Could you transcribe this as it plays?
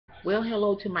Well,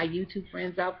 hello to my YouTube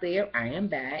friends out there. I am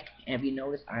back. And if you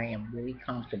notice, I am really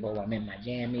comfortable. I'm in my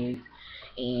jammies.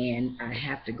 And I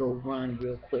have to go run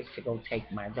real quick to go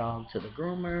take my dog to the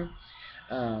groomer.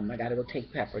 I got to go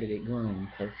take Pepper to get groomed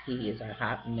because he is a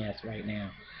hot mess right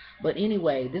now. But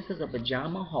anyway, this is a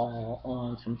pajama haul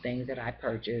on some things that I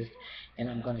purchased. And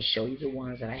I'm going to show you the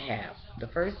ones that I have. The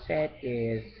first set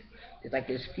is it's like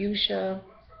this fuchsia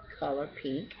color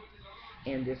pink.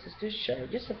 And this is the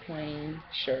shirt, just a plain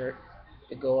shirt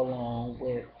to go along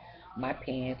with my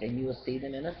pants, and you will see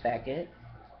them in a second.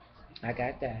 I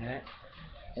got that.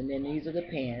 And then these are the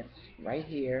pants right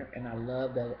here, and I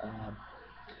love the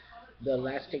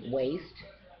elastic waist.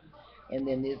 And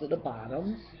then these are the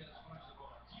bottoms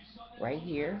right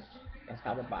here. That's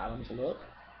how the bottoms look.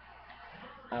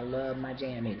 I love my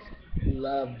jammies.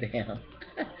 Love them.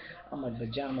 I'm a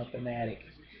pajama fanatic.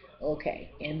 Okay,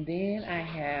 and then I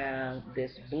have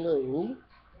this blue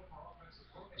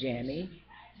jammy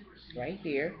right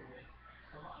here.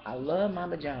 I love my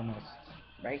pajamas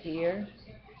right here.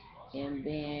 And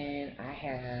then I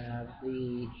have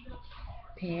the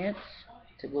pants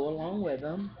to go along with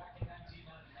them.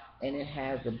 And it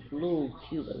has the blue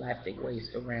cute elastic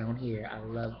waist around here. I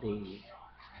love these.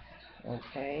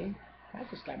 Okay. I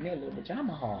just got me a little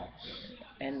pajama haul.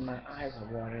 And my eyes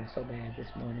are watering so bad this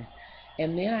morning.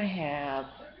 And then I have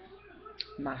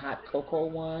my hot cocoa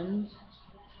ones.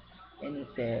 And it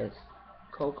says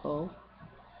cocoa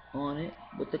on it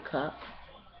with the cup.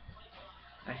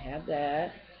 I have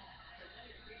that.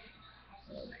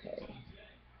 Okay.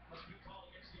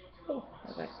 Oh, I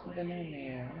got something on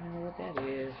there. I don't know what that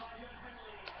is.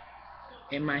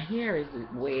 And my hair is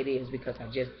the way it is because I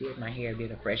just did my hair,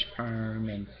 did a fresh perm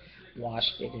and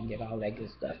washed it and did all that good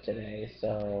stuff today.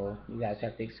 So you guys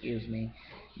have to excuse me.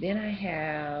 Then I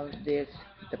have the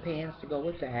pants to go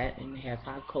with that, and it has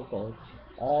hot cocoa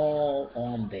all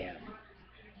on them.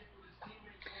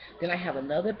 Then I have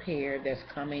another pair that's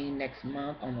coming next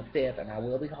month on the 5th, and I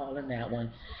will be hauling that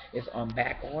one. It's on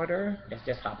back order. That's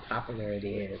just how popular it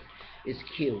is. It's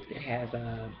cute. It has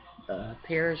a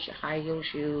pair of high heel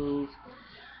shoes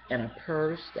and a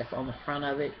purse that's on the front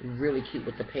of it. Really cute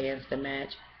with the pants to match.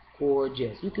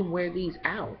 Gorgeous. You can wear these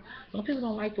out. Some people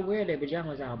don't like to wear their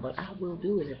pajamas out, but I will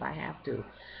do it if I have to,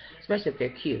 especially if they're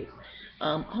cute.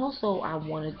 Also, I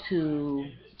wanted to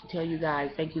tell you guys,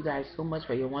 thank you guys so much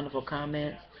for your wonderful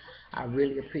comments. I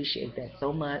really appreciate that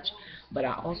so much. But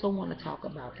I also want to talk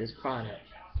about this product.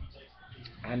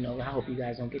 I hope you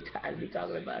guys don't get tired of me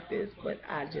talking about this, but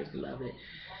I just love it.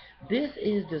 This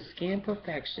is the Skin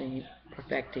Perfecting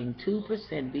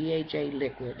 2% BHA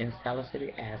Liquid and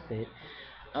salicylic acid.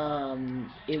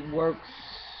 It works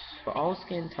for all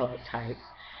skin types.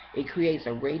 It creates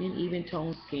a radiant, even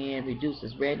toned skin,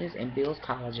 reduces redness, and builds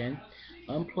collagen,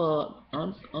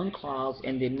 unclogs,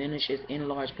 and diminishes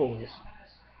enlarged pores.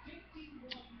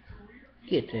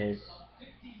 Get this.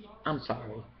 I'm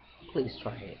sorry. Please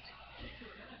try it.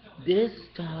 This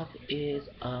stuff is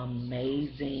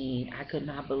amazing. I could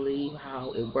not believe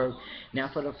how it worked. Now,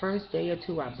 for the first day or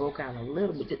two, I broke out a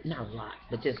little bit, not a lot,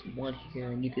 but just one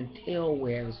here, and you can tell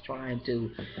where it's trying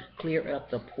to clear up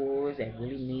the pores that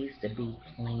really needs to be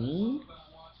clean.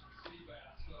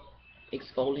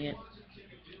 Exfoliant.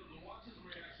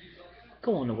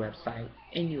 Go on the website,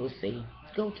 and you'll see.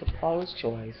 Go to Paula's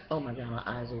Choice. Oh my God, my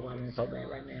eyes are watering so bad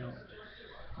right now.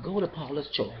 Go to Paula's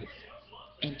Choice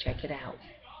and check it out.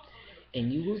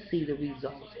 And you will see the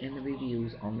results and the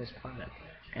reviews on this product.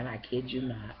 And I kid you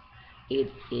not,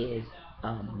 it is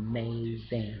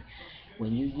amazing.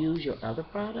 When you use your other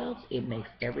products, it makes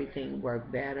everything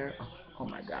work better. Oh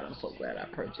my God, I'm so glad I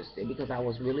purchased it because I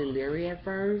was really leery at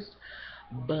first,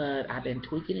 but I've been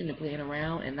tweaking it and playing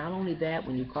around. And not only that,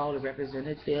 when you call the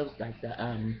representatives, like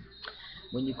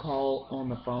when you call on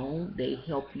the phone, they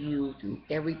help you through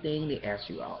everything. They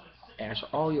answer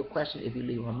all your questions. If you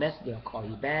leave a message, they'll call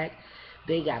you back.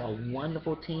 They got a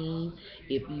wonderful team.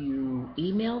 If you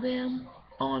email them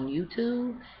on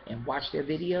YouTube and watch their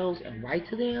videos and write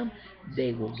to them,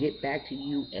 they will get back to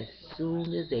you as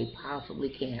soon as they possibly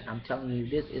can. I'm telling you,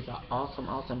 this is an awesome,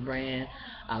 awesome brand.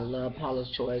 I love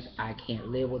Paula's Choice. I can't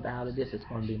live without it. This is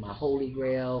going to be my holy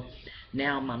grail.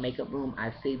 Now in my makeup room,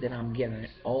 I see that I'm getting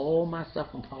all my stuff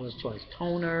from Paula's Choice.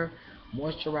 Toner,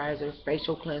 moisturizer,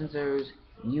 facial cleansers,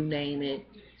 you name it.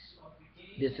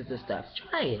 This is the stuff.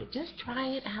 Try it. Just try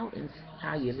it out and see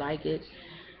how you like it.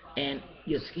 And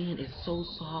your skin is so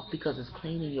soft because it's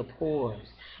cleaning your pores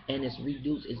and it's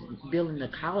building the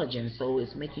collagen, so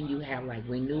it's making you have like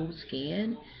renewed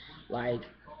skin. Like,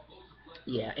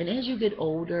 yeah. And as you get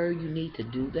older, you need to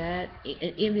do that.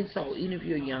 And even so, even if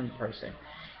you're a young person,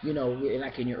 you know,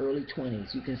 like in your early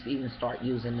 20s, you can even start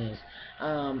using this.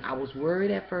 I was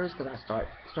worried at first because I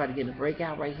started getting a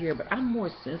breakout right here, but I'm more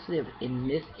sensitive in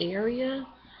this area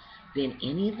than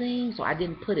anything, so I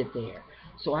didn't put it there.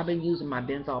 So I've been using my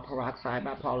benzoyl peroxide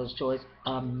by Paula's Choice.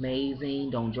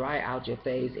 Amazing. Don't dry out your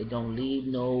face. It don't leave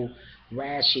no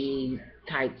rashy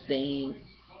type thing.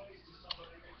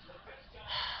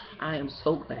 I am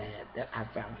so glad that I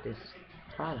found this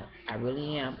product. I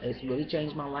really am. It's really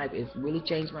changed my life. It's really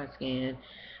changed my skin.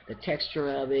 The texture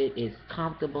of it is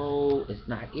comfortable. It's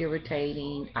not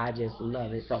irritating. I just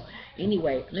love it. So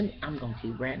anyway, I'm going to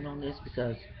keep ranting on this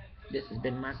because this has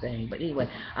been my thing. But anyway,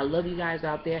 I love you guys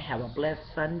out there. Have a blessed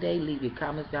Sunday. Leave your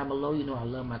comments down below. You know I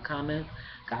love my comments.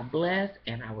 God bless.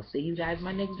 And I will see you guys in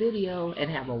my next video. And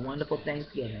have a wonderful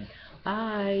Thanksgiving.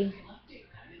 Bye.